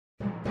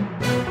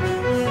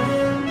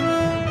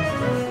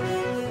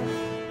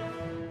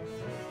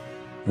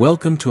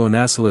Welcome to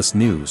Onasilus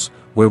News,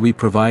 where we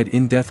provide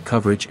in-depth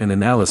coverage and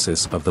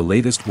analysis of the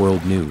latest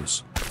world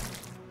news.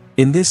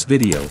 In this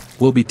video,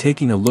 we'll be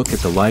taking a look at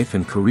the life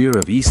and career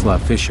of Isla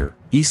Fisher.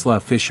 Isla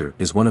Fisher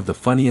is one of the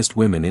funniest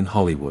women in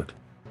Hollywood.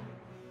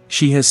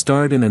 She has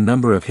starred in a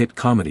number of hit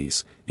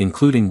comedies,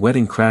 including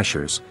Wedding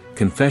Crashers,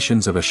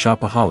 Confessions of a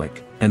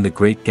Shopaholic, and The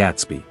Great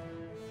Gatsby.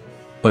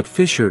 But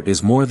Fisher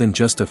is more than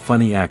just a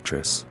funny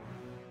actress.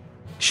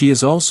 She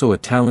is also a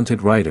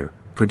talented writer,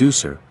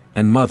 producer,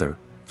 and mother.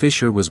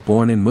 Fisher was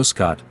born in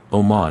Muscat,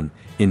 Oman,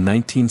 in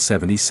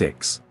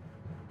 1976.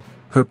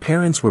 Her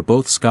parents were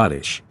both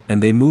Scottish,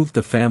 and they moved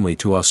the family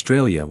to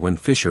Australia when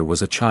Fisher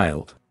was a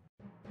child.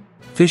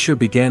 Fisher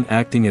began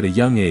acting at a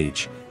young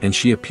age, and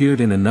she appeared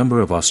in a number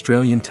of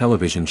Australian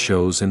television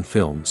shows and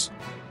films.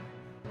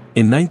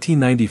 In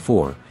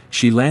 1994,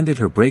 she landed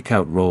her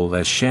breakout role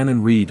as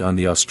Shannon Reed on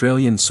the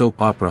Australian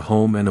soap opera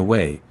Home and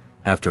Away.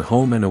 After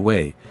Home and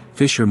Away,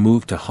 Fisher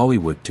moved to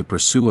Hollywood to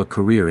pursue a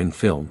career in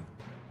film.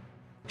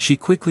 She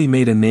quickly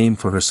made a name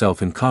for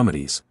herself in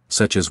comedies,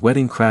 such as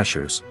Wedding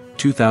Crashers,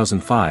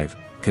 2005,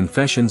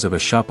 Confessions of a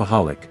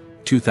Shopaholic,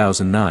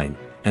 2009,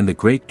 and The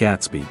Great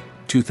Gatsby,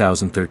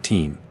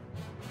 2013.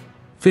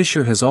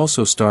 Fisher has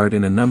also starred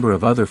in a number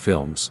of other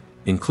films,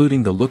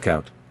 including The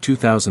Lookout,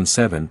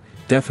 2007,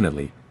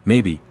 Definitely,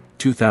 Maybe,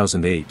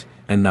 2008,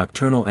 and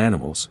Nocturnal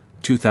Animals,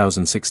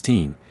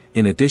 2016.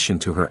 In addition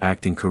to her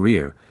acting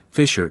career,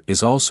 Fisher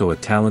is also a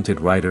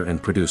talented writer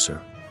and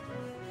producer.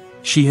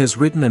 She has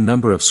written a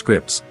number of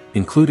scripts,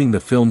 including the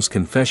films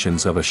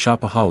Confessions of a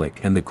Shopaholic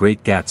and The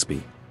Great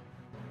Gatsby.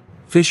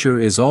 Fisher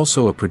is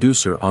also a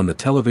producer on the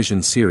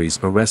television series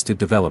Arrested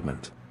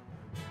Development.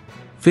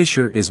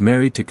 Fisher is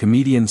married to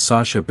comedian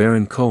Sacha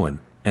Baron Cohen,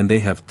 and they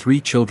have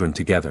 3 children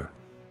together.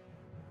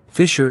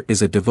 Fisher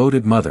is a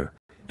devoted mother,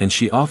 and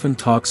she often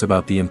talks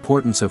about the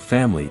importance of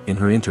family in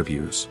her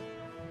interviews.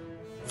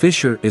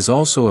 Fisher is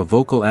also a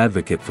vocal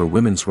advocate for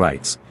women's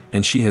rights,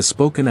 and she has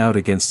spoken out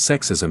against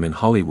sexism in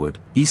Hollywood.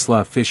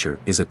 Isla Fisher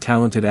is a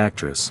talented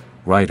actress,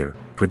 writer,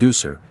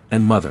 producer,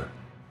 and mother.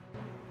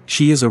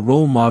 She is a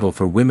role model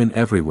for women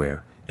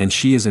everywhere, and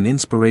she is an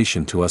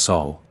inspiration to us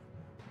all.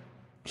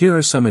 Here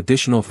are some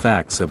additional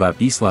facts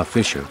about Isla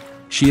Fisher.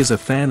 She is a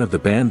fan of the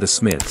band The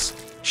Smiths.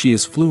 She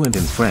is fluent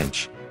in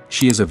French.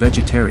 She is a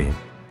vegetarian.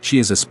 She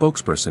is a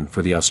spokesperson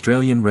for the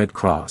Australian Red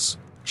Cross.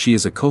 She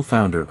is a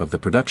co-founder of the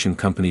production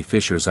company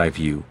Fisher's Eye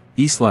View.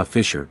 Isla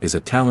Fisher is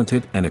a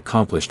talented and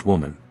accomplished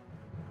woman.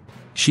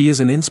 She is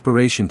an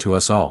inspiration to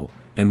us all,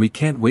 and we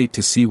can't wait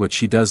to see what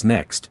she does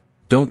next.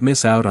 Don't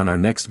miss out on our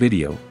next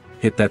video.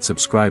 Hit that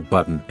subscribe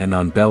button and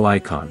on bell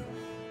icon.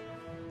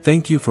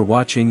 Thank you for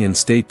watching and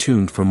stay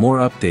tuned for more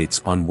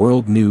updates on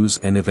world news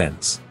and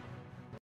events.